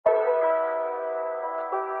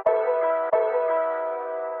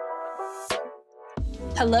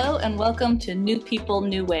Hello and welcome to New People,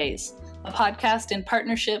 New Ways, a podcast in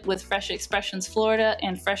partnership with Fresh Expressions Florida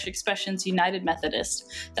and Fresh Expressions United Methodist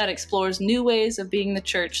that explores new ways of being the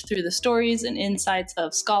church through the stories and insights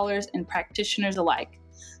of scholars and practitioners alike.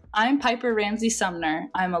 I'm Piper Ramsey Sumner.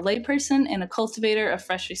 I'm a layperson and a cultivator of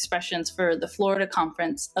Fresh Expressions for the Florida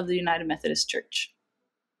Conference of the United Methodist Church.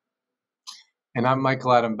 And I'm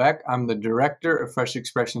Michael Adam Beck. I'm the director of Fresh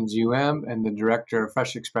Expressions UM and the director of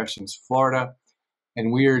Fresh Expressions Florida.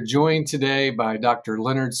 And we are joined today by Dr.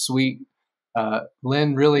 Leonard Sweet.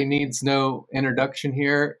 Len really needs no introduction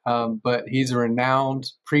here, but he's a renowned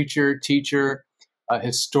preacher, teacher, a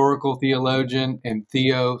historical theologian, and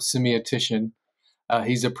theo-semiotician.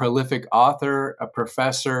 He's a prolific author, a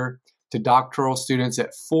professor to doctoral students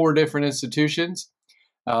at 4 different institutions,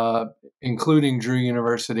 including Drew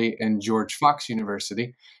University and George Fox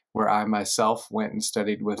University, where I myself went and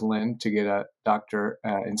studied with Lynn to get a doctorate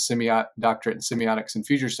in semiotics and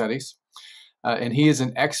future studies. And he is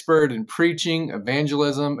an expert in preaching,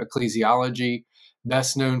 evangelism, ecclesiology,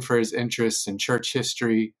 best known for his interests in church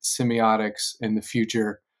history, semiotics, and the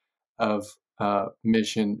future of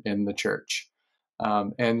mission in the church.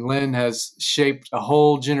 And Lynn has shaped a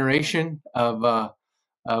whole generation of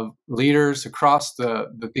leaders across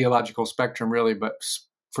the theological spectrum, really, but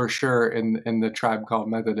for sure in the tribe called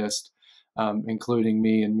Methodist, including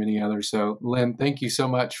me and many others. So, Lynn, thank you so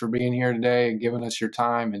much for being here today and giving us your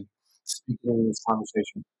time and speaking in this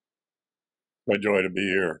conversation. My joy to be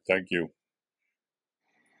here. Thank you.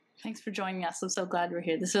 Thanks for joining us. I'm so glad we're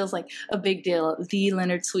here. This feels like a big deal. The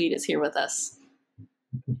Leonard Sweet is here with us.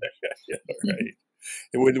 Yeah, right.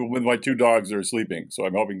 When my 2 dogs are sleeping, so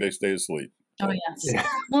I'm hoping they stay asleep. Oh, yes. Yeah.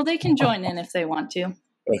 Well, they can join in if they want to.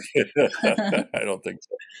 I don't think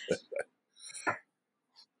so.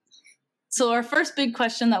 So our first big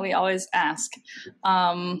question that we always ask,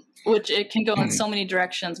 which it can go in so many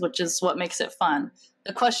directions, which is what makes it fun.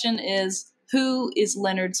 The question is, who is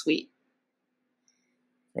Leonard Sweet?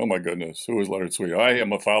 Oh, my goodness. Who is Leonard Sweet? I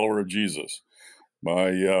am a follower of Jesus.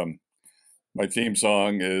 My theme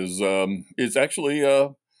song is actually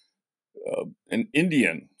an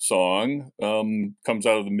Indian song. Comes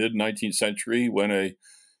out of the mid-19th century when a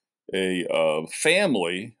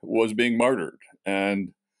family was being martyred,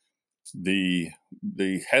 and the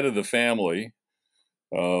head of the family.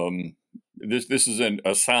 This is in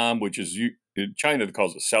Assam, which is China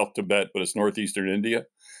calls it South Tibet, but it's northeastern India.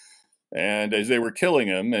 And as they were killing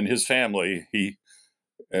him and his family,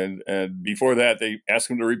 and before that, they asked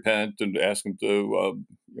him to repent and asked him to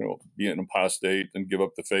be an apostate and give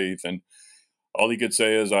up the faith. And all he could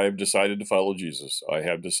say is, "I have decided to follow Jesus. I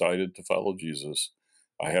have decided to follow Jesus.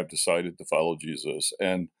 I have decided to follow Jesus."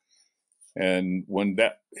 And when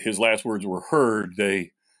his last words were heard,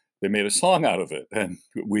 they made a song out of it, and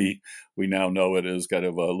we now know it as kind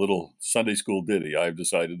of a little Sunday school ditty. I've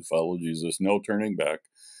decided to follow Jesus. No turning back.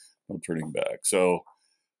 No turning back. So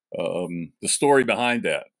the story behind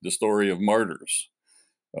that, the story of martyrs.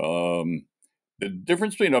 The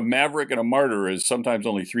difference between a maverick and a martyr is sometimes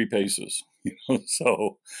only 3 paces.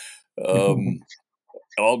 So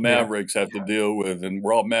all mavericks have to deal with, and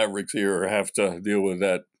we're all mavericks here, have to deal with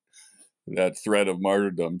that threat of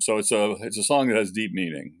martyrdom. So it's a song that has deep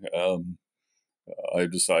meaning.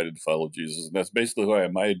 I've decided to follow Jesus, and that's basically who I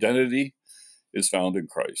am. My identity is found in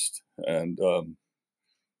Christ, and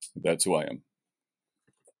that's who I am.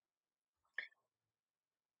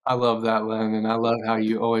 I love that, Len, and I love how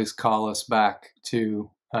you always call us back to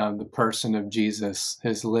the person of Jesus,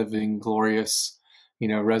 his living, glorious,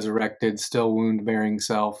 resurrected, still wound-bearing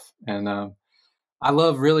self. And I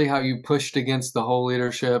love really how you pushed against the whole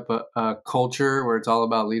leadership culture where it's all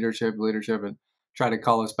about leadership, and try to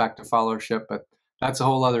call us back to followership. But that's a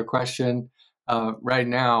whole other question right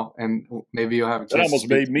now, and maybe you'll have a chance. That almost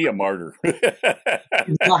made me a martyr.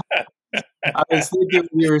 I was thinking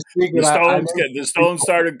you were speaking. The stones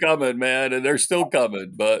started coming, man, and they're still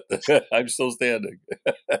coming, but I'm still standing.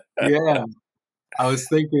 Yeah, I was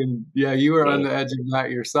thinking. Yeah, you were on the edge of that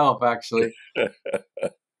yourself, actually.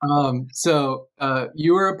 So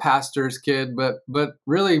you were a pastor's kid, but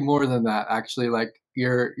really more than that, actually. Like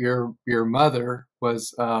your mother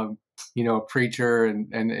was, a preacher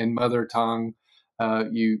and mother tongue.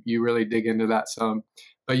 You really dig into that some.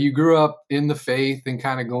 But you grew up in the faith and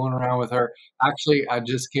kind of going around with her. Actually, I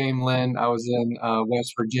just came, Lynn. I was in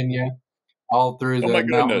West Virginia, all through the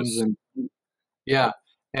mountains, and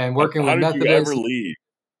and working with Methodists. How did you ever leave?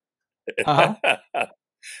 Uh-huh.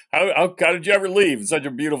 How did you ever leave? It's such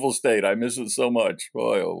a beautiful state. I miss it so much.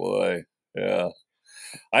 Boy, oh boy. Yeah.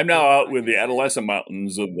 I'm now out with the adolescent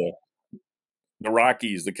mountains of the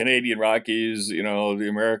Rockies, the Canadian Rockies, the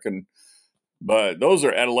American But those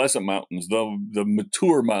are adolescent mountains. The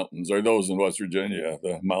mature mountains are those in West Virginia,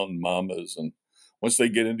 the mountain mamas. And once they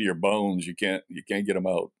get into your bones, you can't get them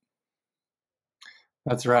out.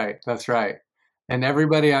 That's right. That's right. And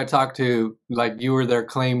everybody I talked to, like, you were their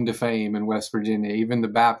claim to fame in West Virginia. Even the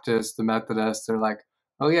Baptists, the Methodists, they're like,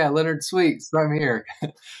 "Oh yeah, Leonard Sweet, I'm here."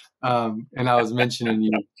 And I was mentioning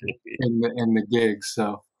you in the gigs.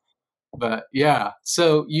 So, but yeah,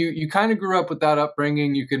 so you kind of grew up with that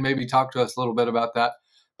upbringing. You could maybe talk to us a little bit about that.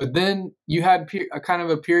 But then you had a kind of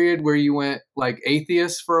a period where you went like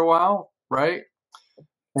atheist for a while, right?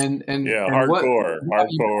 And Yeah, and what?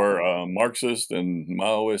 hardcore Marxist and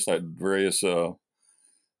Maoist. I had various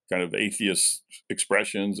kind of atheist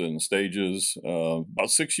expressions and stages. About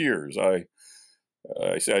 6 years, I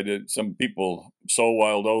say I did. Some people sow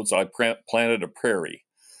wild oats. I planted a prairie,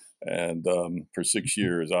 and for 6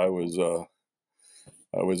 years, I was a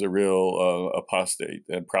real apostate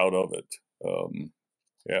and proud of it.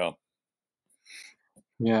 Yeah.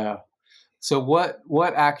 Yeah. So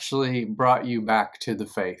what actually brought you back to the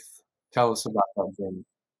faith? Tell us about that journey.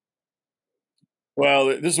 Well,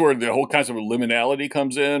 this is where the whole concept of liminality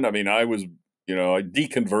comes in. I mean, I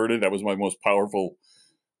deconverted. That was my most powerful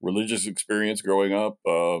religious experience growing up.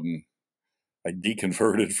 I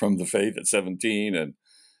deconverted from the faith at 17,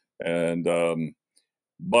 and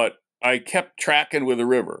but I kept tracking with the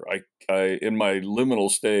river. I in my liminal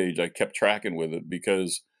stage, I kept tracking with it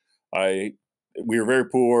because I we were very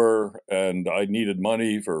poor and I needed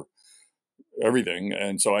money for everything.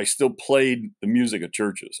 And so I still played the music at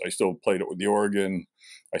churches. I still played it with the organ.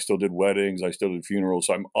 I still did weddings. I still did funerals.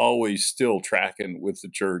 So I'm always still tracking with the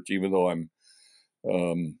church, even though um,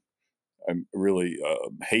 I'm really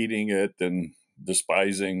hating it and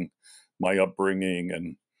despising my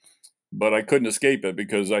upbringing. But I couldn't escape it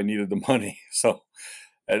because I needed the money. So,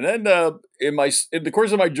 and then in the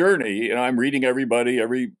course of my journey, I'm reading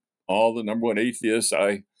all the number one atheists.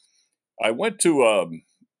 I went to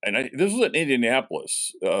this was in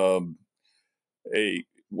Indianapolis. One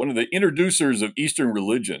of the introducers of Eastern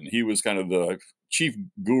religion. He was kind of the chief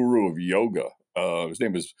guru of yoga. His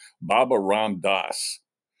name was Baba Ram Das,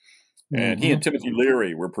 and he and Timothy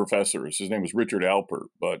Leary were professors. His name was Richard Alpert,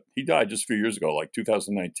 but he died just a few years ago, like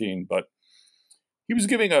 2019. But he was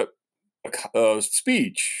giving a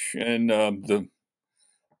speech in the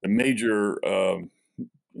major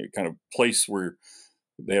kind of place where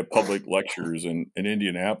they have public lectures in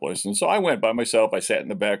Indianapolis. And so I went by myself. I sat in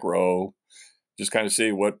the back row, just kind of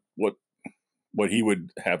see what he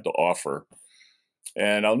would have to offer.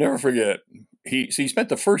 And I'll never forget, he spent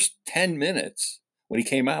the first 10 minutes when he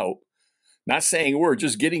came out, not saying a word,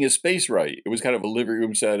 just getting his space right. It was kind of a living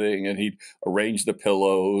room setting, and he'd arranged the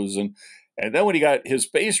pillows. And then when he got his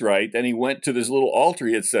space right, then he went to this little altar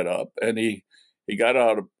he had set up, and he got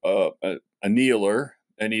out a kneeler,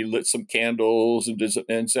 and he lit some candles and did some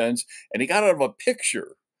incense, and he got out of a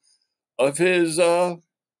picture of his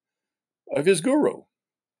guru.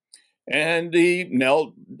 And he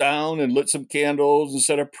knelt down and lit some candles and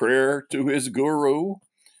said a prayer to his guru.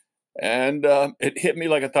 And it hit me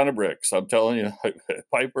like a ton of bricks. I'm telling you,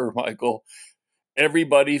 Piper, Michael,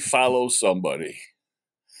 everybody follows somebody.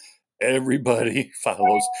 Everybody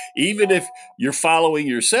follows. Even if you're following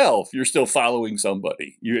yourself, you're still following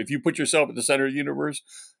somebody. If you put yourself at the center of the universe,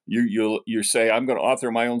 you say, I'm going to author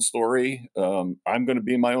my own story. I'm going to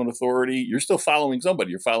be my own authority. You're still following somebody.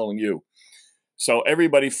 You're following you. So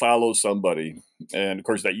everybody follows somebody. And of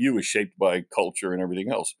course, that you is shaped by culture and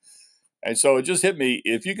everything else. And so it just hit me.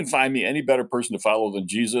 If you can find me any better person to follow than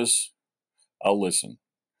Jesus, I'll listen.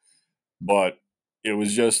 But it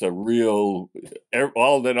was just a real,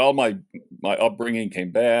 all my upbringing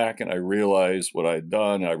came back, and I realized what I had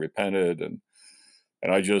done. I repented, and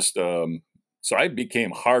I just, so I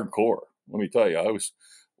became hardcore. Let me tell you,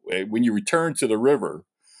 when you return to the river,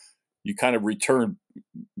 you kind of return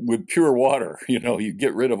with pure water. You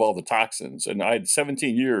get rid of all the toxins. And I had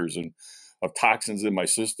 17 years of toxins in my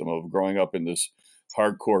system of growing up in this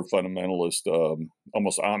hardcore fundamentalist,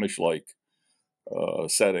 almost Amish-like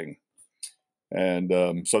setting.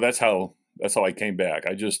 And so that's how I came back.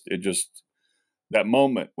 That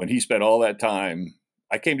moment when he spent all that time,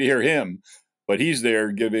 I came to hear him, but he's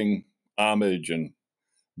there giving homage and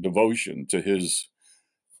devotion to his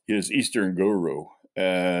Eastern guru.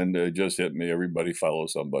 And it just hit me. Everybody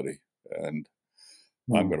follows somebody, and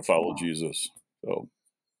I'm going to follow Jesus. So.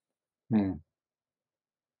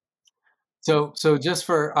 So just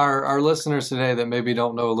for our listeners today that maybe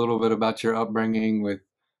don't know a little bit about your upbringing with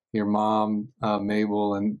your mom,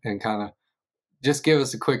 Mabel, and kind of just give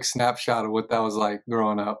us a quick snapshot of what that was like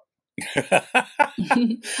growing up.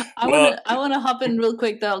 Well, I wanna hop in real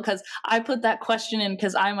quick though, because I put that question in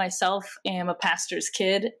because I myself am a pastor's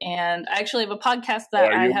kid, and I actually have a podcast that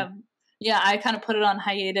are I you? have. Yeah, I kind of put it on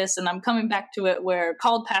hiatus, and I'm coming back to it. Where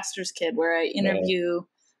called Pastor's Kid, where I interview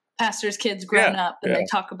pastors' kids grown Yeah, up, and yeah. they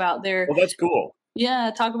talk about their Well, that's cool.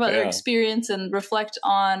 talk about their Yeah, experience and reflect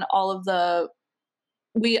on all of the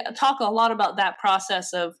we talk a lot about that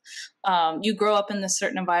process of you grow up in this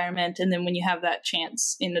certain environment, and then when you have that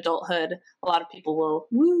chance in adulthood, a lot of people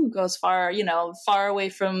will go as far, far away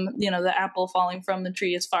from, the apple falling from the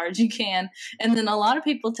tree as far as you can. And then a lot of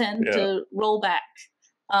people tend yeah. to roll back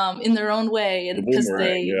in their own way, The and because boomerang.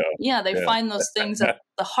 they Yeah, find those things at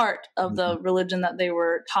the heart of the religion that they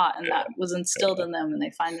were taught and that was instilled yeah. in them, and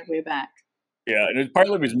they find their way back. Yeah, and it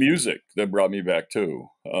partly was music that brought me back too.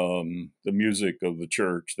 The music of the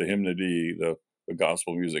church, the hymnody, the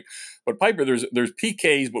gospel music. But Piper, there's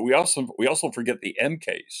PKs, but we also forget the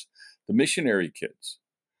MKs, the missionary kids.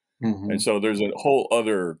 Mm-hmm. And so there's a whole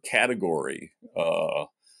other category of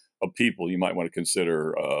people you might want to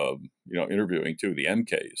consider, interviewing too, the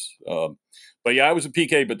MKs. But yeah, I was a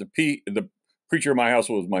PK, but the preacher in my house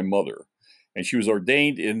was my mother, and she was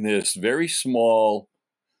ordained in this very small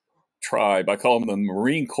tribe. I call them the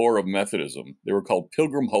Marine Corps of Methodism. They were called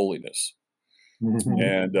Pilgrim Holiness,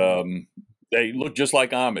 and they looked just like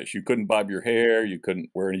Amish. You couldn't bob your hair, you couldn't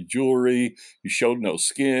wear any jewelry, you showed no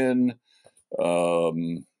skin.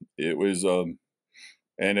 It was, and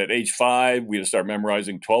at age 5, we had to start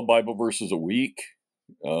memorizing 12 Bible verses a week.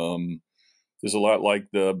 There's a lot like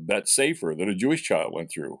the Bet Sefer that a Jewish child went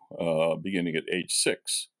through, beginning at age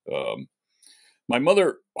 6. My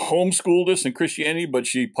mother homeschooled us in Christianity, but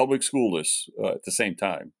she public schooled us at the same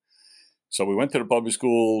time. So we went to the public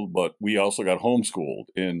school, but we also got homeschooled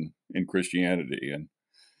in Christianity.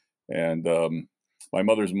 And my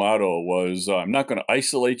mother's motto was, "I'm not going to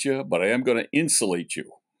isolate you, but I am going to insulate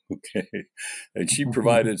you." Okay, and she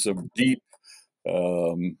provided some deep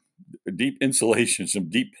insulation, some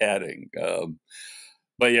deep padding.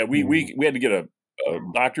 But yeah, we had to get a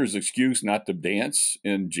doctor's excuse not to dance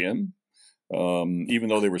in gym. Even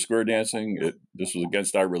though they were square dancing, this was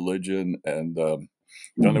against our religion, and the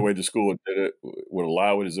only way the school would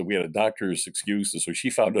allow it is if we had a doctor's excuse. And so she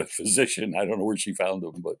found a physician, I don't know where she found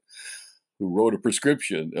him, but who wrote a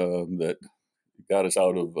prescription that got us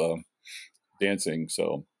out of dancing.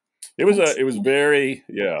 So it was very,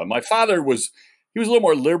 yeah. My father he was a little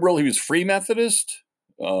more liberal. He was Free Methodist,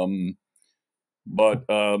 but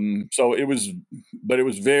it was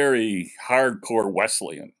very hardcore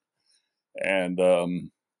Wesleyan. And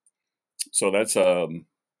so that's my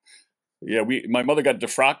mother got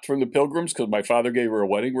defrocked from the Pilgrims because my father gave her a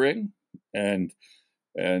wedding ring, and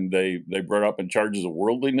they brought her up in charges of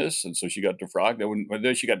worldliness, and so she got defrocked. And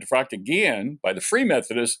then she got defrocked again by the Free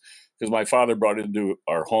Methodists because my father brought into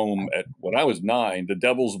our home when I was 9 the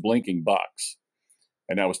Devil's Blinking Box,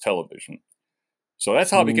 and that was television. So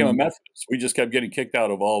that's how I became a Methodist. We just kept getting kicked out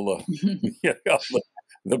of all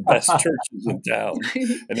the best churches in town,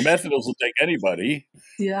 and the Methodists will take anybody.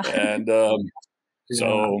 Yeah. And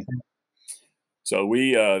so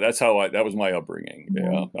we that was my upbringing.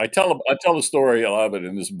 Yeah, I tell the story, a lot of it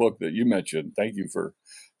in this book that you mentioned. Thank you for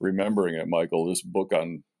remembering it, Michael. This book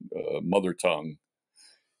on mother tongue,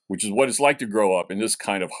 which is what it's like to grow up in this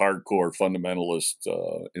kind of hardcore fundamentalist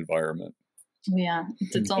environment. Yeah,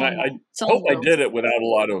 it's I hope I did it without a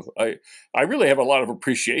lot of. I really have a lot of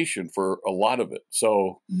appreciation for a lot of it.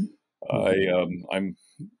 So I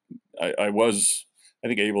was, I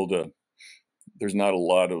think, able to. There's not a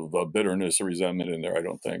lot of bitterness or resentment in there, I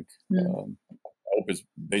don't think. I hope it's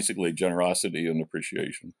basically generosity and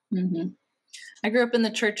appreciation. Mm-hmm. I grew up in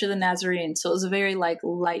the Church of the Nazarene, so it was a very light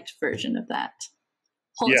version of that.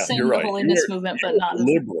 Same you're right. holiness movement, but not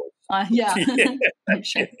liberal. Yeah.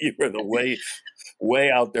 Sure. You were the way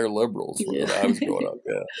out there liberals when I was growing up.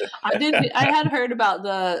 Yeah. I had heard about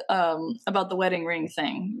the wedding ring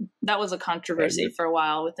thing. That was a controversy for a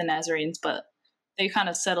while with the Nazarenes, but they kind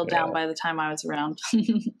of settled down by the time I was around.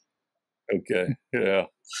 Okay. Yeah.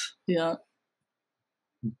 Yeah.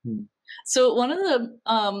 So one of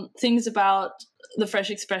the things about the Fresh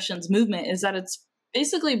Expressions movement is that it's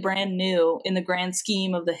basically brand new in the grand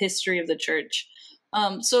scheme of the history of the church.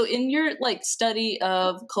 So in your study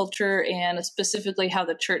of culture and specifically how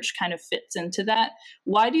the church kind of fits into that,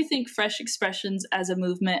 why do you think Fresh Expressions as a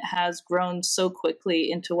movement has grown so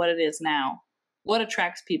quickly into what it is now? What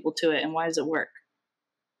attracts people to it, and why does it work?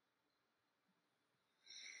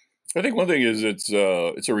 I think one thing is it's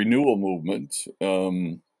a renewal movement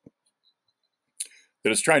that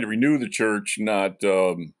is trying to renew the church, not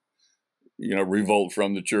revolt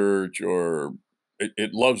from the church or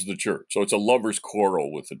it loves the church. So it's a lover's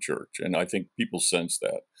quarrel with the church. And I think people sense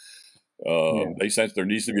that. Yeah. They sense there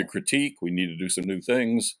needs to be a critique. We need to do some new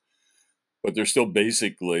things. But they're still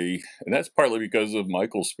basically, and that's partly because of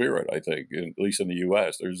Michael's spirit, I think, at least in the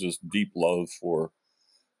U.S. There's this deep love for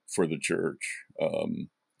the church.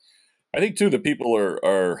 I think, too, that people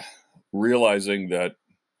are realizing that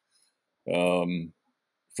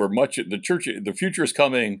for much of the church, the future is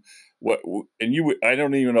coming. I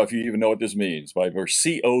don't even know if you even know what this means, by or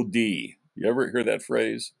COD. You ever hear that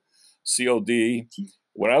phrase? COD.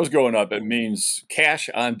 When I was growing up, it means cash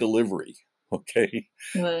on delivery. Okay,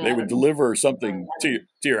 they would deliver something to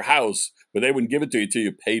your house, but they wouldn't give it to you till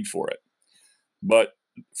you paid for it. But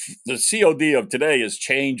the COD of today is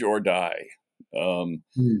change or die. The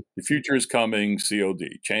future is coming,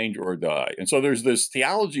 COD, change or die. And so there's this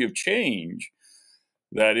theology of change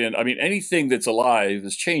that anything that's alive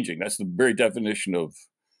is changing. That's the very definition of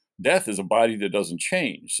death, is a body that doesn't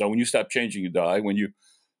change. So when you stop changing, you die. When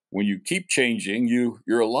you keep changing,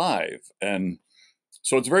 you're alive. And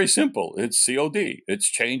so it's very simple. It's COD. It's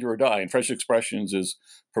change or die. And Fresh Expressions is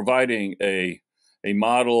providing a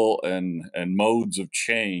model and modes of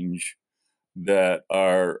change that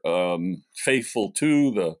are faithful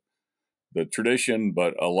to the tradition,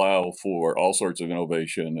 but allow for all sorts of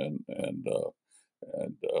innovation and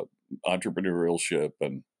entrepreneurship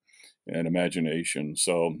and imagination.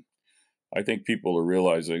 So I think people are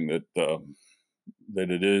realizing that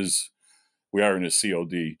we are in a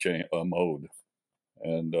COD mode.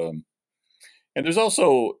 And there's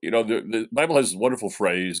also, the Bible has this wonderful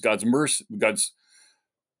phrase: God's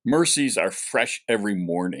mercies are fresh every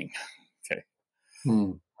morning. Okay,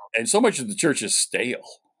 and so much of the church is stale.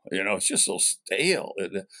 It's just so stale,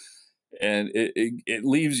 and it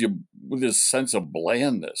leaves you with this sense of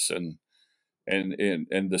blandness and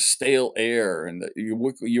the stale air. And you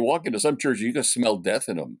walk into some churches, you can smell death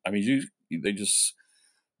in them. They just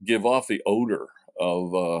give off the odor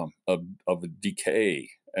of decay.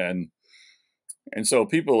 And so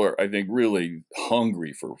people are, I think, really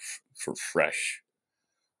hungry for fresh,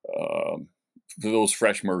 for those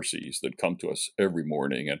fresh mercies that come to us every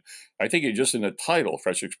morning. And I think just in the title,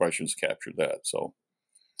 Fresh Expressions captured that. So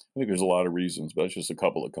I think there's a lot of reasons, but it's just a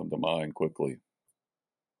couple that come to mind quickly.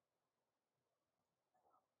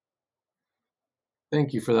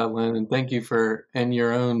 Thank you for that, Lynn, and thank you for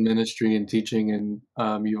your own ministry and teaching. And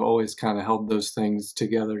you've always kind of held those things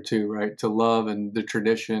together too, right? To love and the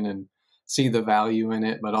tradition and see the value in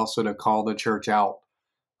it, but also to call the church out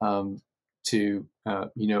to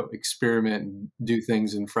experiment and do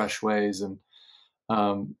things in fresh ways. And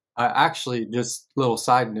I actually, just a little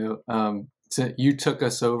side note, you took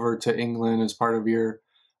us over to England as part of your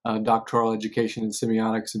doctoral education in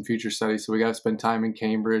semiotics and future studies. So we got to spend time in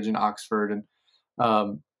Cambridge and Oxford and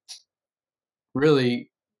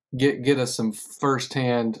really get us some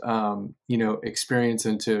firsthand, experience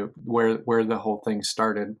into where the whole thing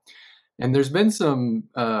started. And there's been some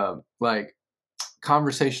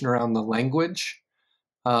conversation around the language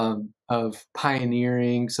of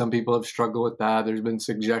pioneering. Some people have struggled with that. There's been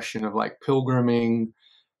suggestion of pilgriming.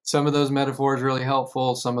 Some of those metaphors are really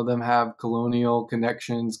helpful. Some of them have colonial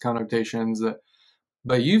connections, connotations.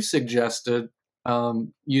 But you've suggested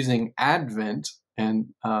using Advent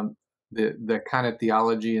and the kind of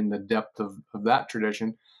theology and the depth of that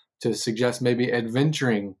tradition to suggest maybe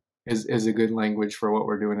adventuring is a good language for what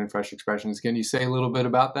we're doing in Fresh Expressions. Can you say a little bit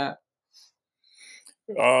about that?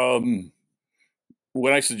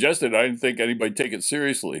 When I suggested, I didn't think anybody'd take it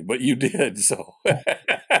seriously, but you did. So,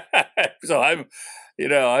 so I'm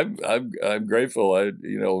grateful. I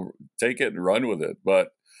take it and run with it. But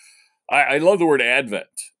I love the word Advent.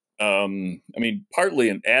 Partly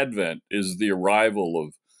an Advent is the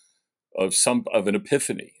arrival of an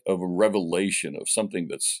epiphany, of a revelation, of something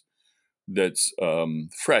that's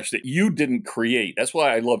fresh, that you didn't create. That's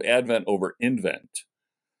why I love Advent over invent.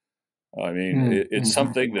 It's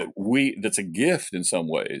something that's a gift in some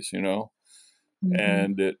ways, and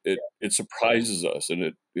it surprises us,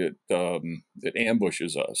 and it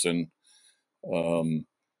ambushes us, and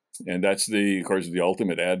that's of course, the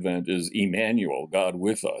ultimate Advent is Emmanuel, God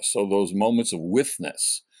with us. So those moments of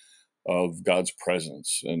withness of God's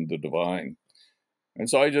presence and the divine. And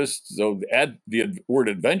so the word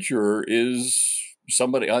adventurer is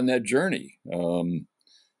somebody on that journey,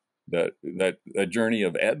 that journey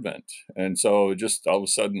of Advent. And so just all of a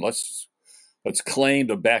sudden, let's claim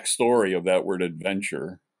the backstory of that word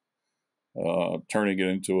adventure, turning it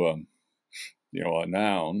into a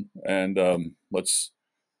noun, and let's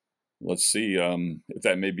see if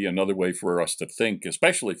that may be another way for us to think,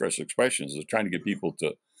 especially Fresh Expressions, is trying to get people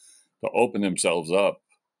to open themselves up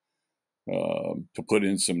to put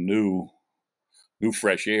in some new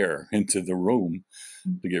fresh air into the room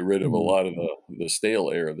to get rid of a lot of the stale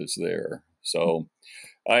air that's there. So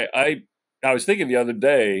I was thinking the other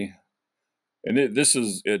day, and this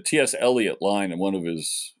is a T.S. Eliot line in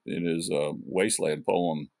his Wasteland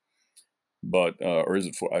poem, but or is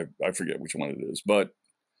it I forget which one it is, but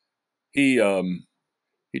he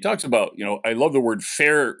talks about, I love the word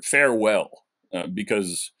farewell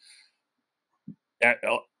because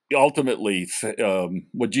ultimately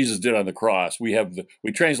what Jesus did on the cross, we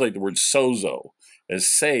translate the word sozo as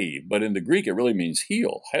save, but in the Greek it really means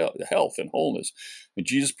heal, health and wholeness. And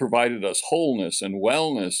Jesus provided us wholeness and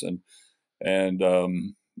wellness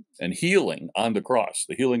and healing on the cross,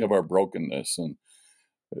 the healing of our brokenness and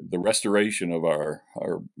the restoration of our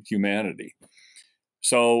humanity.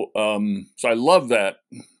 So I love that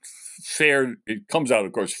fare. It comes out,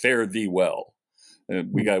 of course, fare thee well.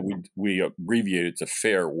 And we abbreviate it to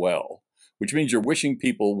farewell, which means you're wishing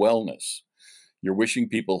people wellness, you're wishing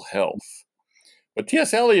people health. But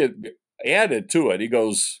T.S. Eliot added to it. He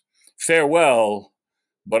goes, farewell,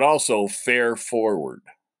 but also fare forward,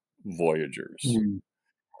 voyagers.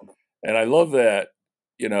 And I love that.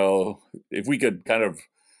 If we could kind of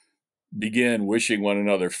begin wishing one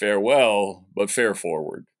another farewell, but fare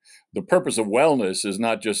forward. The purpose of wellness is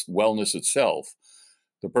not just wellness itself.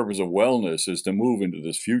 The purpose of wellness is to move into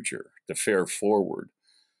this future, to fare forward,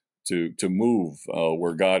 to move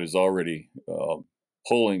where God is already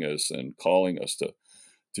pulling us and calling us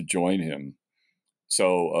to join Him.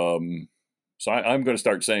 So I'm going to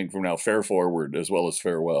start saying from now, fare forward as well as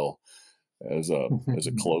farewell as a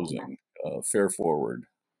closing. Fare forward.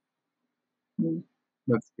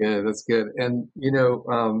 That's good. That's good. And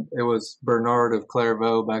it was Bernard of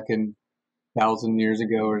Clairvaux back in 1,000 years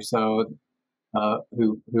ago or so,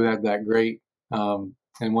 who had that great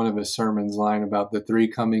in one of his sermons line about the three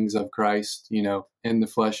comings of Christ, in the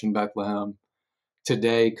flesh in Bethlehem,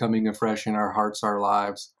 today coming afresh in our hearts, our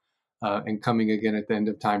lives, and coming again at the end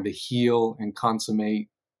of time to heal and consummate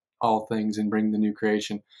all things and bring the new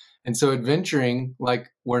creation. And so adventuring, like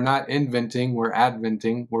we're not inventing, we're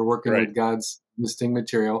adventing, we're working with God's existing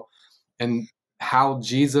material, and how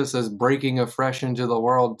Jesus is breaking afresh into the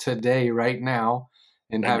world today, right now,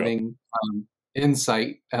 and having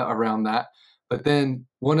insight around that. But then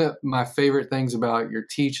one of my favorite things about your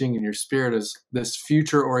teaching and your spirit is this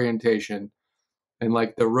future orientation and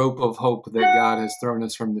like the rope of hope that God has thrown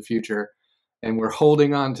us from the future. And we're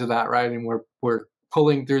holding on to that, right? And we're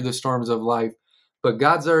pulling through the storms of life. But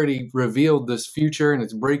God's already revealed this future and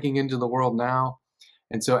it's breaking into the world now.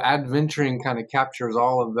 And so adventuring kind of captures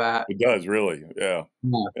all of that. It does, really. Yeah.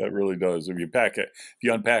 It really does. If you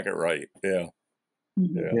unpack it right. Yeah.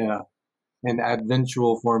 Yeah. And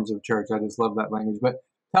adventual forms of church. I just love that language. But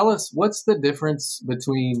tell us, what's the difference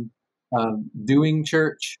between doing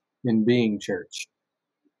church and being church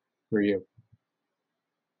for you?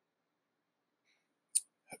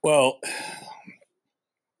 Well,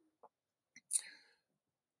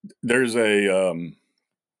 there's when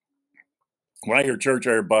I hear church,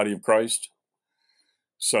 I hear body of Christ.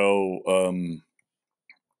 So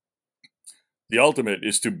the ultimate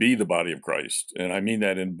is to be the body of Christ. And I mean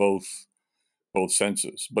that in both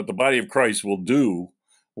senses. But the body of Christ will do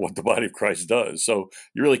what the body of Christ does. So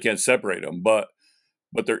you really can't separate them. But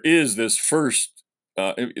there is this first,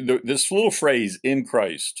 this little phrase, in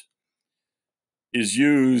Christ, is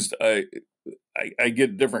used. I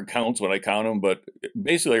get different counts when I count them, but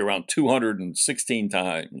basically around 216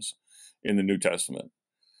 times in the New Testament.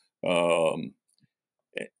 And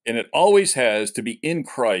it always has to be in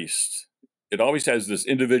Christ. It always has this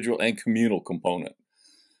individual and communal component.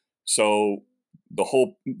 So the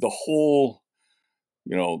whole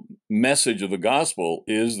message of the gospel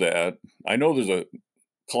is that, I know there's a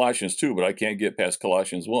Colossians 2, but I can't get past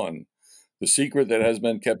Colossians 1. The secret that has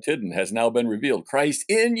been kept hidden has now been revealed. Christ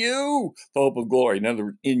in you, the hope of glory. In other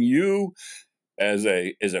words, in you as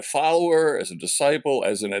a follower, as a disciple,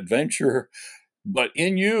 as an adventurer, but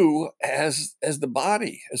in you as the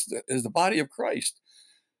body, as the body of Christ.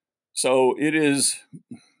 So it is.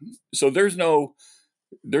 So there's no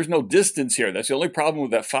distance here. That's the only problem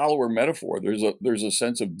with that follower metaphor. There's a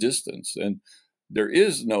sense of distance, and there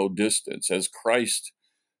is no distance as Christ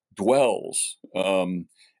dwells.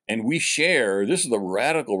 And we share. This is the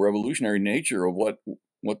radical, revolutionary nature of what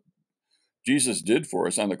Jesus did for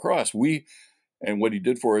us on the cross. And what He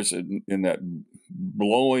did for us in that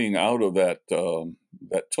blowing out of that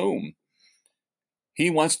tomb. He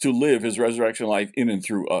wants to live His resurrection life in and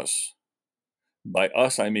through us. By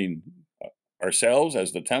us, I mean ourselves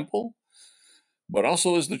as the temple, but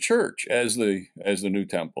also as the church, as the new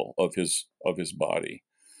temple of His body.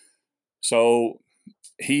 So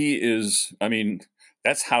he is, I mean,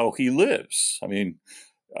 that's how he lives. I mean,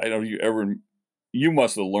 I don't you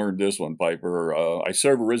must have learned this one, Piper. I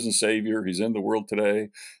serve a risen Savior. He's in the world today.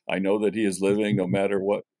 I know that he is living no matter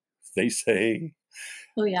what they say.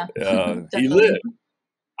 Oh, yeah. He Definitely. lives.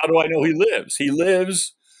 How do I know he lives? He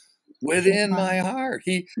lives within my heart.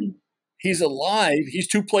 He's alive. He's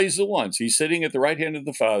two places at once. He's sitting at the right hand of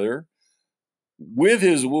the Father with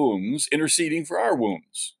his wounds, interceding for our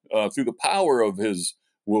wounds. Through the power of his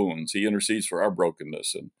wounds, he intercedes for our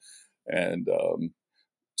brokenness. And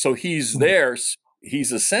so he's there.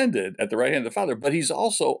 He's ascended at the right hand of the Father, but he's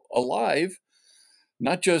also alive,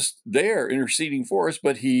 not just there interceding for us,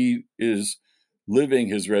 but he is living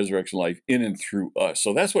his resurrection life in and through us.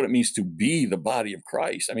 So that's what it means to be the body of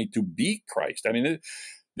Christ. I mean, to be Christ. I mean,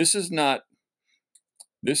 this is not,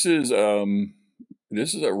 this is a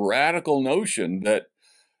radical notion that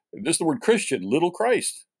this is the word Christian, little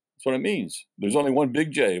Christ. That's what it means. There's only one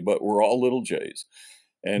big J, but we're all little J's.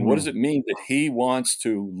 And what does it mean that he wants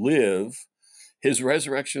to live his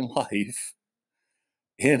resurrection life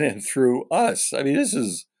in and through us? I mean, this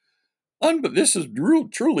is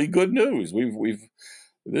truly good news.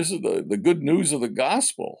 This is the good news of the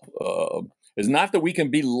gospel. Is not that we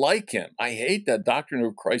can be like him. I hate that doctrine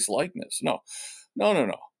of Christ likeness. No.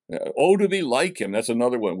 Oh, to be like him. That's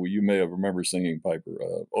another one where you may have remembered singing, Piper.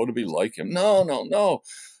 Oh, to be like him. No.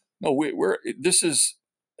 This is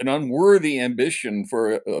an unworthy ambition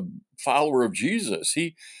for a follower of Jesus.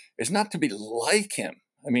 He is not to be like him.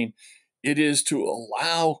 I mean, it is to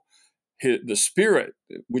allow the Spirit,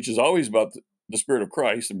 which is always about the Spirit of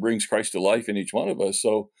Christ and brings Christ to life in each one of us,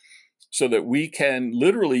 so that we can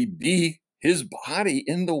literally be his body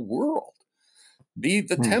in the world, be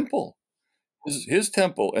the temple, his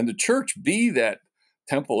temple, and the church be that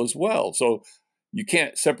temple as well. So you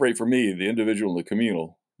can't separate for me the individual and the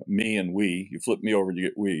communal, me and we. You flip me over to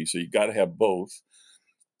get we. So you got to have both.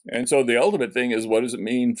 And so the ultimate thing is, what does it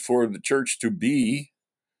mean for the church to be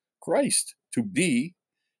Christ, to be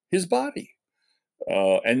his body?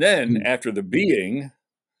 And then after the being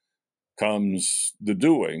comes the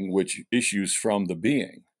doing, which issues from the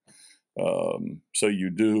being. So you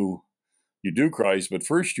do Christ, but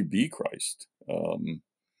first you be Christ. And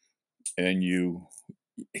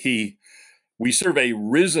we serve a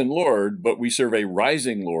risen Lord, but we serve a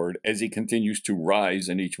rising Lord as he continues to rise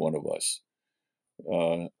in each one of us.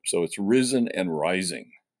 So it's risen and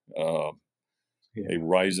rising, a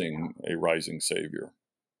rising Savior.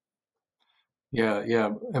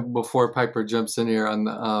 Yeah. And before Piper jumps in here on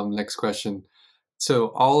the next question, so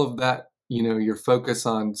all of that, your focus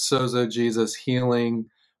on sozo Jesus, healing,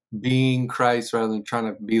 being Christ rather than trying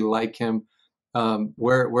to be like him,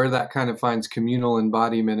 where that kind of finds communal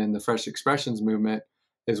embodiment in the Fresh Expressions movement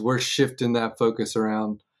is we're shifting that focus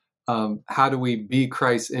around how do we be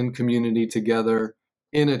Christ in community together,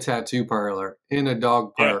 in a tattoo parlor, in a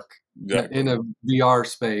dog park, in a VR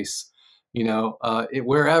space,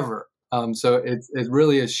 wherever. So it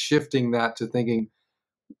really is shifting that to thinking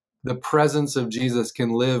the presence of Jesus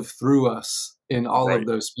can live through us in all of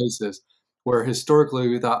those spaces, where historically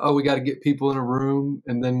we thought, we got to get people in a room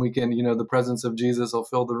and then we can, the presence of Jesus will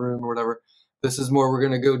fill the room or whatever. This is more, we're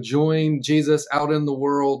going to go join Jesus out in the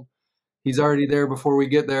world. He's already there before we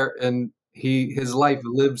get there, and his life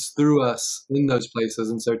lives through us in those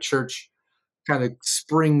places. And so church kind of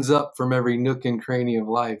springs up from every nook and cranny of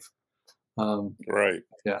life.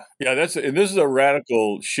 Yeah. This is a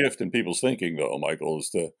radical shift in people's thinking, though, Michael,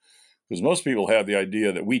 because most people have the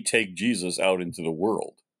idea that we take Jesus out into the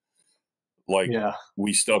world, like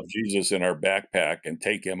we stuff Jesus in our backpack and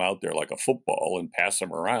take him out there like a football and pass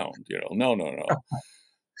him around. No.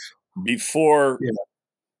 Before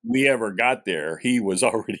we ever got there, he was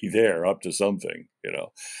already there, up to something.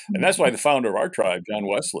 And that's why the founder of our tribe, John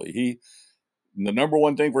Wesley, the number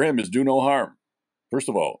one thing for him is do no harm. First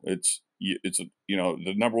of all, it's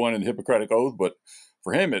the number one in the Hippocratic Oath, but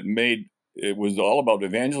for him it was all about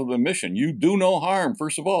evangelism and mission. You do no harm,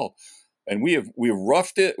 first of all. And we've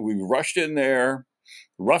roughed it. We've rushed in there,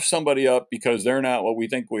 roughed somebody up because they're not what we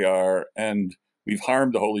think we are, and we've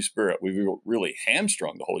harmed the Holy Spirit. We've really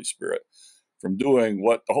hamstrung the Holy Spirit from doing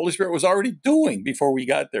what the Holy Spirit was already doing before we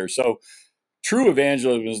got there. So true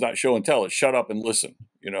evangelism is not show and tell. It's shut up and listen.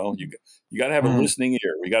 You got to have a listening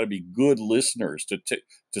ear. We got to be good listeners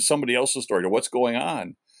to somebody else's story, to what's going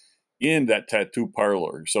on in that tattoo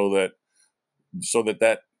parlor, so that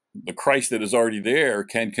the Christ that is already there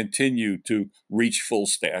can continue to reach full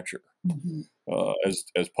stature,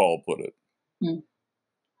 as Paul put it.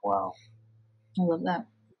 Wow. I love that.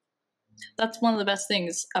 That's one of the best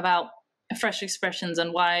things about Fresh Expressions,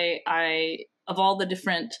 and why I of all the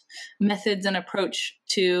different methods and approach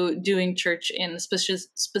to doing church, and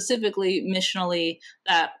specifically missionally,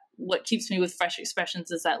 that what keeps me with Fresh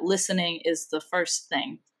Expressions is that listening is the first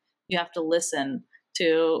thing. You have to listen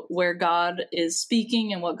to where God is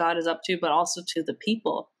speaking and what God is up to, but also to the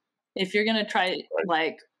people. If you're going to try,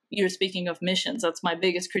 like you're speaking of missions, that's my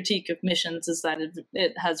biggest critique of missions, is that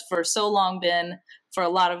it has for so long been, for a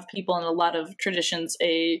lot of people and a lot of traditions,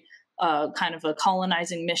 a kind of a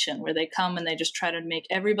colonizing mission where they come and they just try to make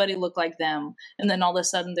everybody look like them. And then all of a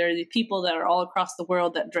sudden there are the people that are all across the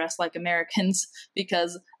world that dress like Americans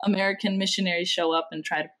because American missionaries show up and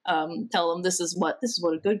try to tell them this is what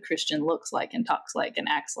a good Christian looks like and talks like and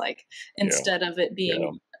acts like, instead of it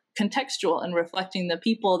being contextual and reflecting the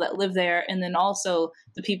people that live there, and then also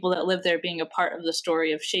the people that live there being a part of the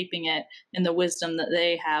story of shaping it and the wisdom that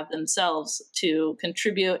they have themselves to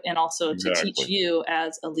contribute, and also to teach you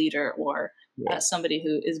as a leader or as somebody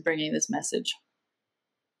who is bringing this message.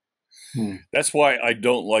 That's why I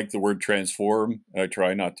don't like the word transform. I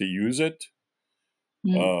try not to use it.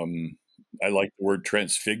 I like the word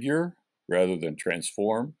transfigure rather than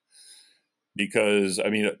transform, because, I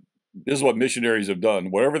mean, this is what missionaries have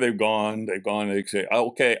done. Wherever they've gone, they say,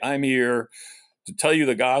 okay, I'm here to tell you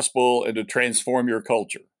the gospel and to transform your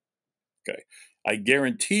culture. Okay. I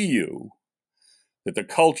guarantee you that the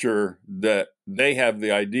culture that they have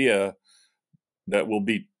the idea that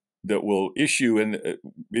will issue and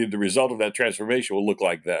be the result of that transformation will look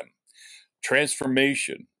like them.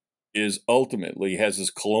 Transformation is ultimately has this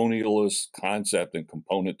colonialist concept and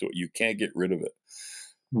component to it. You can't get rid of it.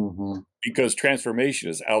 Because transformation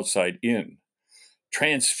is outside in.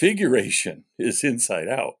 Transfiguration is inside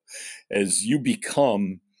out. As you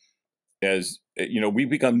become, we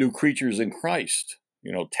become new creatures in Christ.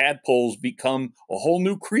 Tadpoles become a whole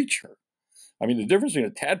new creature. I mean, the difference between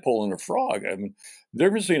a tadpole and a frog, I mean, the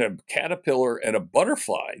difference between a caterpillar and a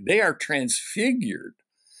butterfly, they are transfigured.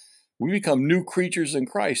 We become new creatures in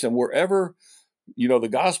Christ. And wherever, the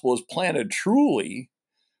gospel is planted truly,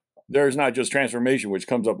 there's not just transformation, which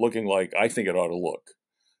comes up looking like I think it ought to look,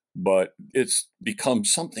 but it's become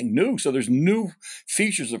something new. So there's new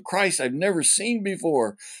features of Christ I've never seen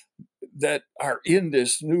before that are in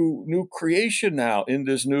this new creation now, in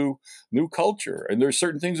this new culture. And there's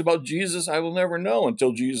certain things about Jesus I will never know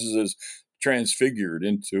until Jesus is transfigured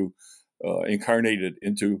into, incarnated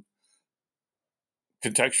into,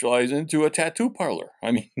 contextualized into a tattoo parlor.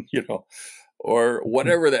 I mean, or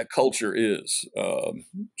whatever that culture is.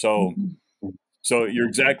 So you're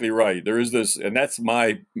exactly right. There is this, and that's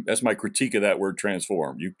my critique of that word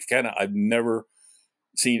transform. I've never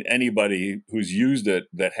seen anybody who's used it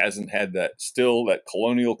that hasn't had that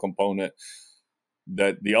colonial component,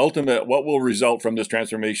 that the ultimate, what will result from this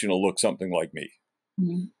transformation will look something like me.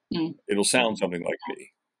 It'll sound something like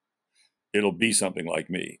me. It'll be something like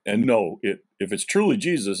me. And no, if it's truly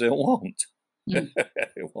Jesus, it won't. It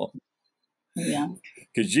won't. Yeah.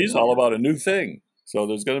 Because Jesus is all about a new thing. So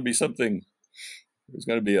there's going to be something, there's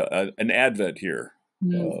going to be an advent here.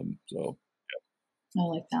 I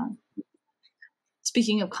like that.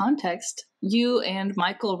 Speaking of context, you and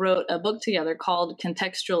Michael wrote a book together called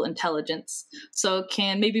Contextual Intelligence. So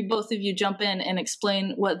can maybe both of you jump in and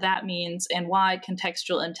explain what that means and why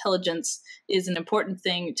contextual intelligence is an important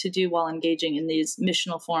thing to do while engaging in these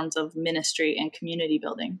missional forms of ministry and community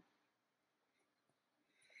building?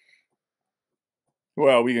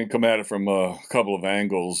 Well, we can come at it from a couple of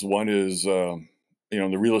angles. One is, in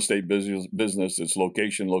the real estate business, it's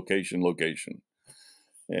location, location, location.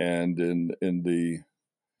 And in the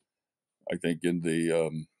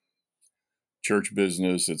church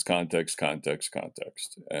business, it's context, context,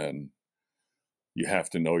 context. And you have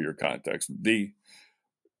to know your context. The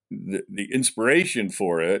inspiration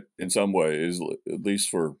for it, in some ways, at least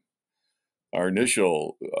for our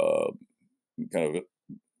initial kind of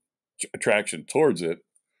attraction towards it,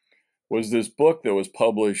 was this book that was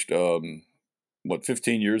published,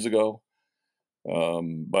 15 years ago,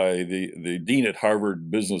 by the dean at Harvard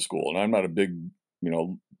Business School. And I'm not a big,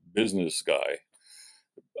 business guy,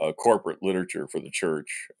 corporate literature for the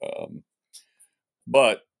church,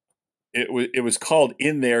 but it was called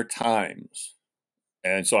In Their Times,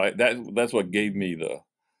 and so that's what gave me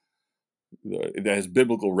that has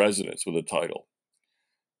biblical resonance with the title.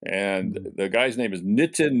 And the guy's name is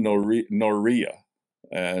Nitin Noria,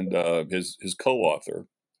 and his co-author,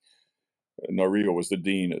 Noria, was the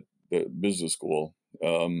dean at the business school.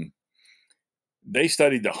 They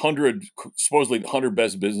studied supposedly the 100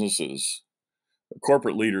 best businesses,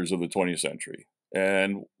 corporate leaders of the 20th century,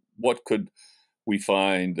 and what could we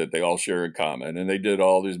find that they all share in common. And they did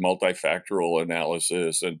all these multifactorial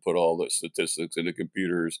analysis and put all the statistics into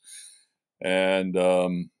computers. And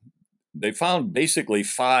they found basically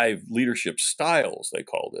 5 leadership styles, they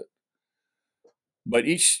called it. But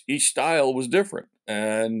each style was different.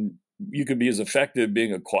 And you could be as effective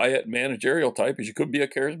being a quiet managerial type as you could be a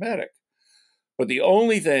charismatic. But the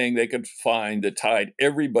only thing they could find that tied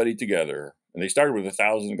everybody together, and they started with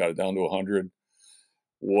 1,000 and got it down to 100,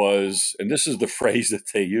 was, and this is the phrase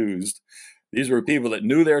that they used, these were people that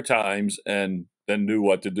knew their times and then knew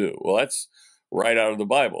what to do. Well, that's right out of the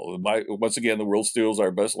Bible. Once again, the world steals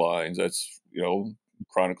our best lines. That's,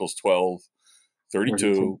 Chronicles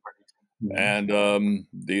 12:32. And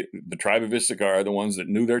the tribe of Issachar are the ones that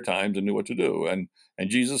knew their times and knew what to do. And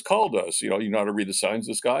Jesus called us. You know how to read the signs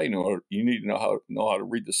of the sky. You need to know how to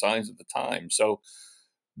read the signs of the time. So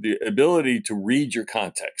the ability to read your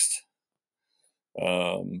context,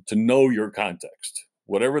 to know your context,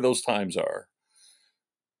 whatever those times are,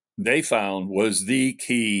 they found was the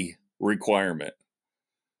key requirement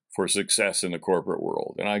for success in the corporate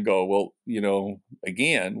world. And I go, well,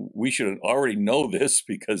 again, we should already know this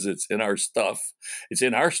because it's in our stuff. It's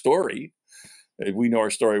in our story. If we know our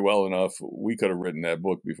story well enough, we could have written that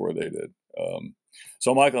book before they did.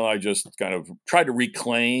 So Michael and I just kind of tried to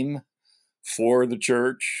reclaim for the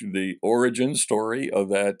church the origin story of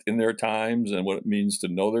that in their times and what it means to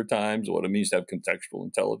know their times, what it means to have contextual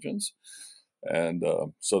intelligence. And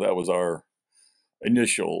so that was our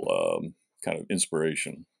initial kind of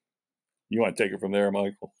inspiration. You want to take it from there,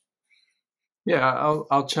 Michael? Yeah,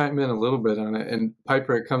 I'll chime in a little bit on it. And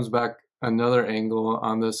Piper, it comes back another angle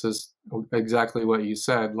on this is exactly what you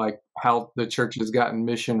said, like how the church has gotten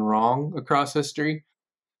mission wrong across history.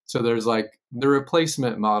 So there's like the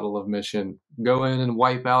replacement model of mission, go in and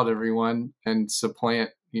wipe out everyone and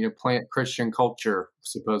supplant, plant Christian culture,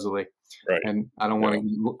 supposedly. Right. And I don't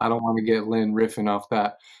want to get Lynn riffing off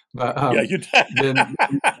that, but yeah, you then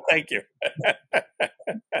thank you.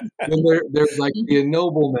 then there's like the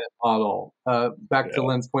ennoblement model. Back to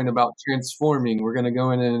Lynn's point about transforming, we're going to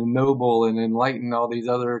go in and ennoble and enlighten all these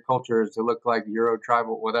other cultures to look like Euro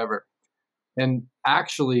tribal, whatever. And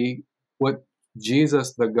actually, what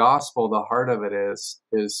Jesus, the gospel, the heart of it is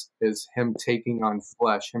him taking on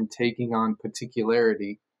flesh, him taking on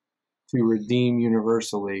particularity to redeem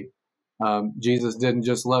universally. Jesus didn't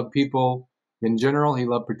just love people in general; he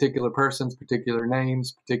loved particular persons, particular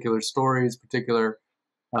names, particular stories, particular,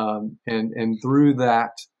 and through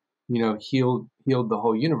that, healed the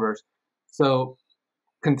whole universe. So,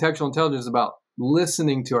 contextual intelligence is about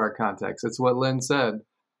listening to our context. It's what Lynn said,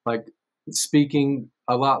 like speaking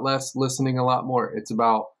a lot less, listening a lot more. It's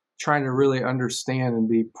about trying to really understand and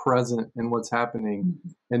be present in what's happening,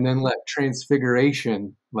 and then let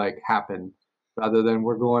transfiguration happen rather than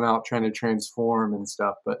we're going out trying to transform and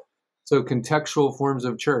stuff. But so contextual forms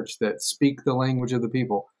of church that speak the language of the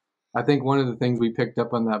people. I think one of the things we picked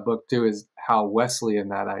up on that book too is how Wesleyan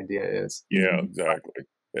that idea is. Yeah, exactly.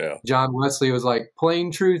 Yeah. John Wesley was like, plain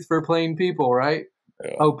truth for plain people, right?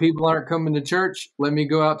 Yeah. Oh, people aren't coming to church. Let me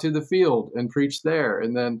go out to the field and preach there.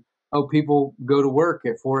 And then, oh, people go to work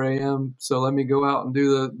at 4 a.m. So let me go out and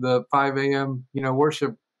do the 5 a.m.,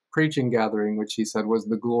 worship preaching gathering, which he said was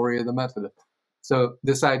the glory of the Methodist. So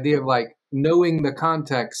this idea of like knowing the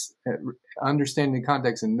context, understanding the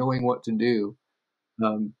context and knowing what to do,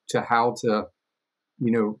 to how to,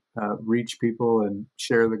 reach people and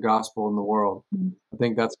share the gospel in the world. I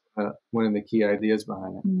think that's one of the key ideas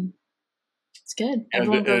behind it. It's good.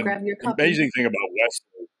 Everyone go grab your copy. The amazing thing about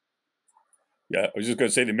Wesley. Yeah, I was just going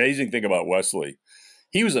to say the amazing thing about Wesley,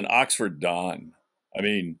 he was an Oxford Don. I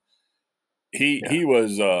mean, he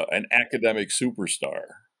was an academic superstar.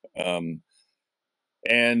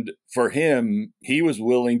 And for him, he was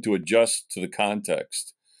willing to adjust to the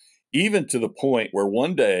context, even to the point where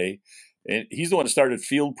one day, and he's the one that started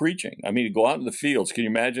field preaching. I mean, he'd go out in the fields. Can you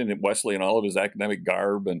imagine Wesley in all of his academic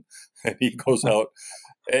garb? And he goes out.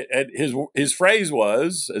 And his phrase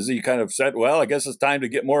was, as he kind of said, well, I guess it's time to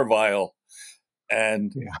get more vile.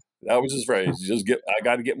 And that was his phrase. I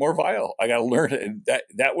got to get more vile. I got to learn it. And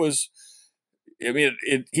that was, I mean,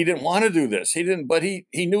 he didn't want to do this. But he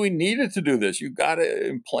knew he needed to do this. You got to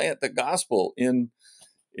implant the gospel in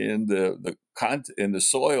the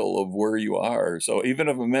soil of where you are. So even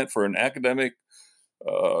if it meant for an academic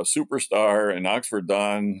superstar in Oxford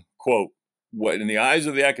Don, quote, what in the eyes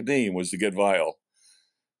of the academe was to get vile,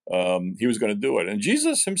 he was going to do it. And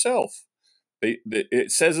Jesus himself,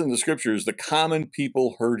 it says in the scriptures, the common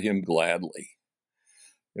people heard him gladly.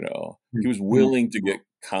 He was willing to get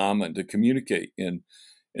common, to communicate in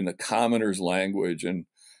the commoner's language, and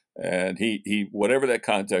he whatever that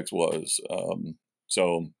context was.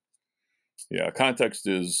 So yeah, context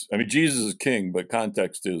is, I mean, Jesus is king, but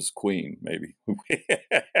context is queen, maybe.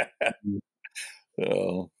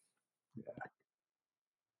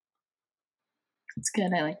 It's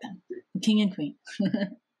good. I like that. King and queen.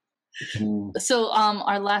 Mm. So,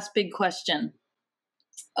 our last big question,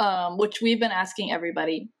 which we've been asking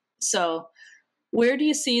everybody. So, where do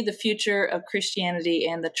you see the future of Christianity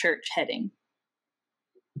and the church heading?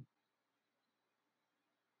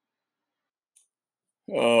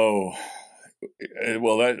 Oh,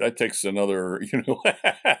 well, that takes another,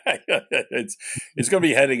 it's going to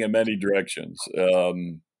be heading in many directions.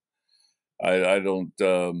 I don't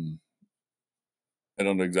I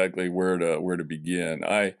don't know exactly where to begin.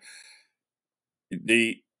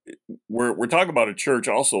 The we're talking about a church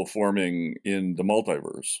also forming in the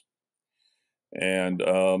multiverse, and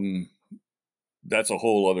that's a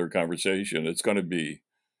whole other conversation. It's going to be,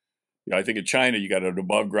 I think in China you got an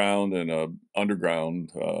above ground and a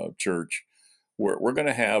underground church. We're going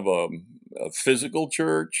to have a physical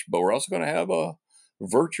church, but we're also going to have a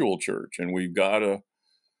virtual church, and we've got a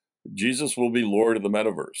Jesus will be Lord of the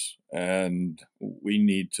metaverse, and we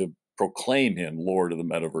need to proclaim him Lord of the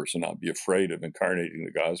metaverse and not be afraid of incarnating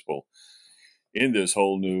the gospel in this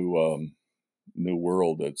whole new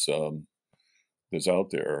world that's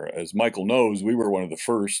out there. As Michael knows, we were one of the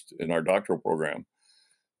first in our doctoral program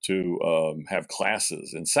to have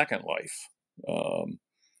classes in Second Life, and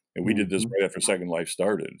we did this right after Second Life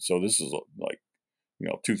started. So this is like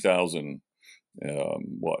 2000.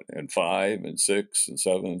 And 5 and 6 and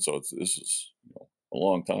 7. So this is a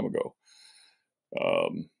long time ago.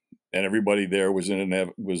 And everybody there was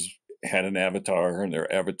had an avatar, and their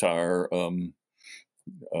avatar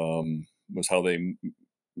was how they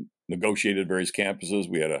negotiated various campuses.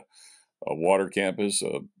 We had a water campus,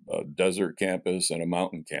 a desert campus, and a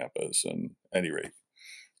mountain campus. And at any rate,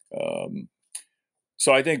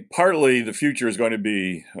 so I think partly the future is going to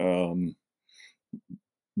be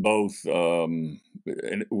both, and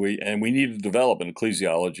we need to develop an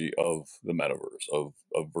ecclesiology of the metaverse, of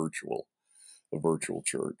a virtual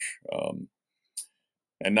church,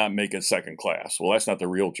 and not make it second class. Well, that's not the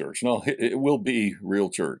real church. No, it will be real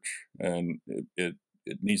church, and it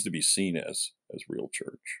needs to be seen as real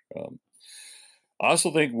church. I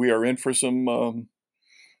also think we are in for some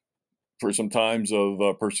times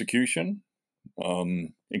of persecution.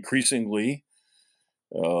 Increasingly,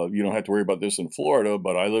 you don't have to worry about this in Florida,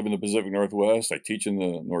 but I live in the Pacific Northwest. I teach in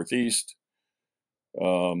the Northeast.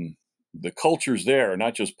 The cultures there are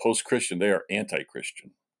not just post-Christian, they are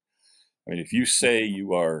anti-Christian. I mean, if you say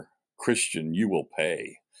you are Christian, you will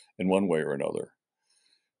pay in one way or another.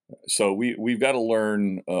 So we've got to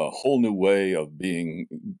learn a whole new way of being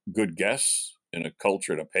good guests in a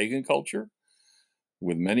culture, in a pagan culture,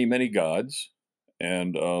 with many, many gods.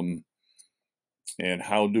 And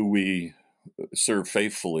how do we serve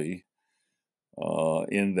faithfully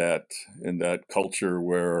in that culture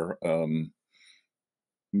where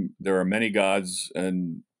there are many gods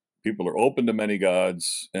and people are open to many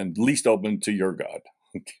gods and least open to your God.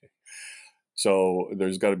 Okay. So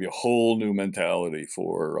there's got to be a whole new mentality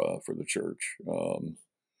for the church.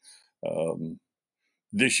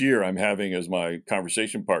 This year, I'm having as my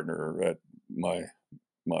conversation partner at my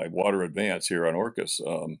water advance here on Orcas,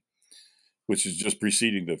 which is just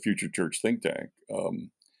preceding the Future Church think tank.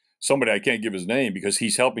 Somebody, I can't give his name because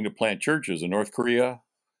he's helping to plant churches in North Korea,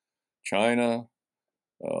 China,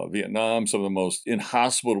 Vietnam, some of the most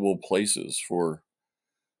inhospitable places for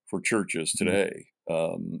churches today.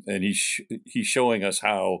 And he's showing us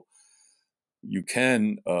how you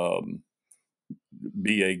can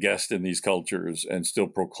be a guest in these cultures and still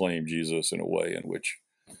proclaim Jesus in a way in which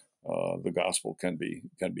the gospel can be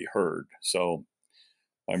heard. So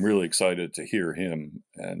I'm really excited to hear him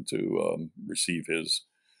and to receive his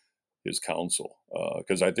counsel,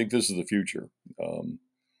 because I think this is the future.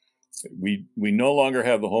 We no longer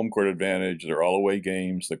have the home court advantage. They're all away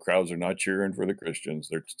games. The crowds are not cheering for the Christians.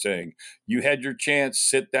 They're saying, "You had your chance.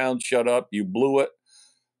 Sit down. Shut up. You blew it."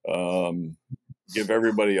 Give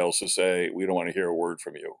everybody else a say. We don't want to hear a word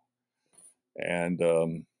from you. And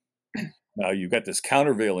now you've got this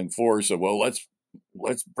countervailing force of, well,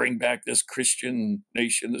 let's bring back this Christian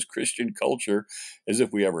nation, this Christian culture, as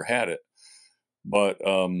if we ever had it. But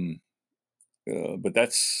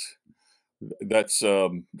that's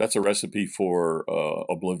a recipe for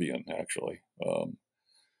oblivion, actually.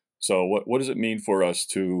 So what does it mean for us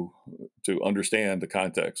to understand the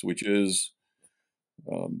context, which is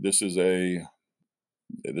this is a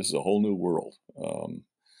whole new world, and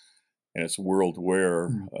it's a world a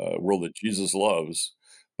world that Jesus loves,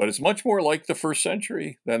 but it's much more like the first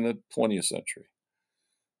century than the 20th century.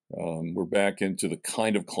 We're back into the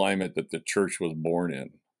kind of climate that the church was born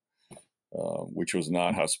in, which was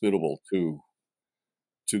not hospitable to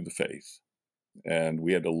the faith. and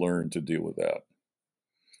we had to learn to deal with that.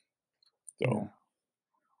 So.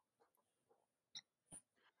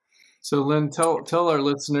 So, Lynn, tell our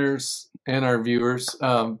listeners and our viewers,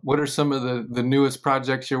 what are some of the newest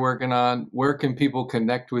projects you're working on? Where can people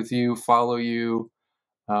connect with you, follow you?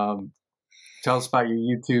 Tell us about your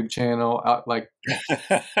YouTube channel. Well,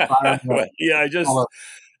 yeah, I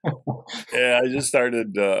just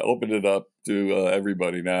started opening it up to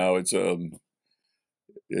everybody now. It's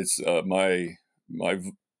my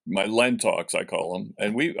Len Talks, I call them,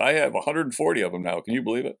 and I have 140 of them now. Can you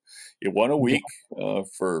believe it? One a week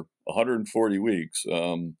for 140 weeks.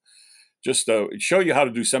 Just to show you how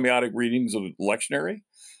to do semiotic readings of lectionary.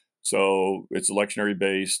 So it's lectionary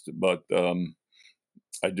based, but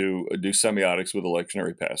I do semiotics with the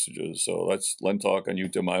lectionary passages. So that's Len Talk on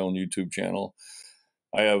YouTube, my own YouTube channel.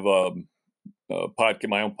 I have my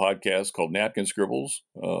own podcast called Napkin Scribbles.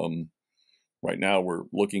 Right now, we're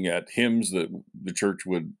looking at hymns that the church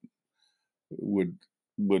would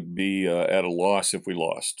be at a loss if we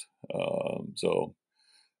lost.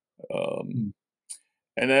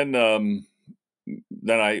 And then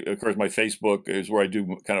I, of course, my Facebook is where I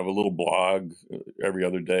do kind of a little blog every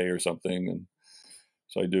other day or something, and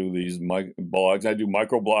so I do these blogs. I do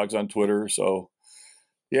micro blogs on Twitter. So,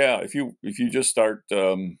 yeah, if you just start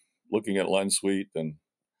looking at Leonard Sweet, and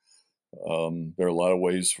there are a lot of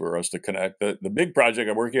ways for us to connect. The big project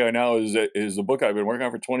I'm working on now is the book I've been working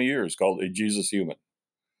on for 20 years called A Jesus Human.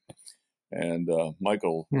 And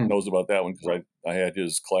Michael knows about that one because I had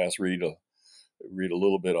his class read a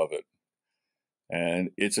little bit of it.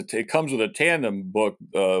 And it comes with a tandem book,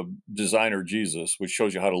 Designer Jesus, which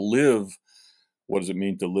shows you how to live. What does it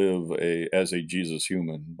mean to live as a Jesus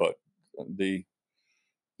human? But the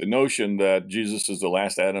notion that Jesus is the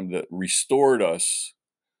last Adam that restored us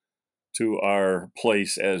to our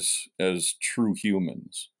place as true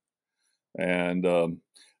humans. And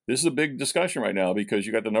this is a big discussion right now because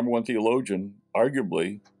you got the #1 theologian,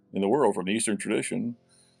 arguably, in the world from the Eastern tradition,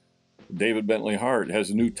 David Bentley Hart, has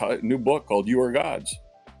a new book called You Are Gods.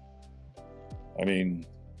 I mean,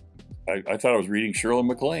 I thought I was reading Shirley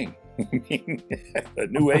MacLaine. I mean, a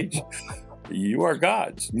New Age. You are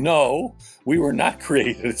gods. No, we were not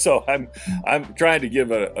created. So I'm trying to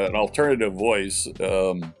give an alternative voice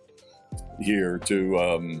here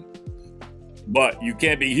to, but you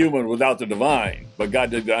can't be human without the divine. But God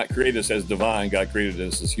did not create us as divine. God created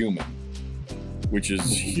us as human, which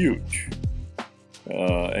is huge.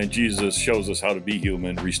 And Jesus shows us how to be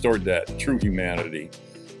human, restored that true humanity,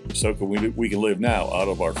 so we can live now out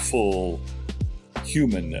of our full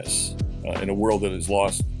humanness in a world that has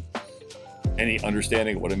lost any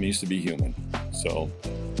understanding of what it means to be human. So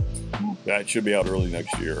that should be out early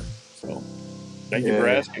next year. So thank you for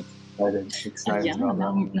asking. Excited yeah,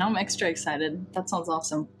 now I'm extra excited. That sounds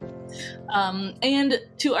awesome. And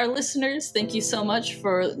to our listeners, thank you so much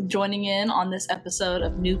for joining in on this episode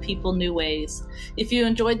of New People, New Ways. If you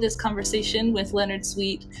enjoyed this conversation with Leonard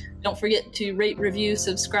Sweet, don't forget to rate, review,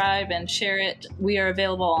 subscribe, and share it. We are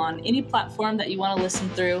available on any platform that you want to listen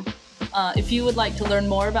through. If you would like to learn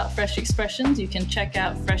more about Fresh Expressions, you can check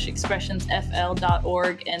out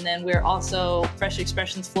freshexpressionsfl.org. And then we're also Fresh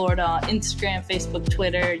Expressions Florida on Instagram, Facebook,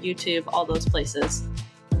 Twitter, YouTube, all those places.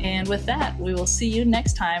 And with that, we will see you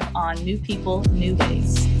next time on New People, New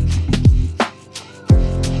Ways.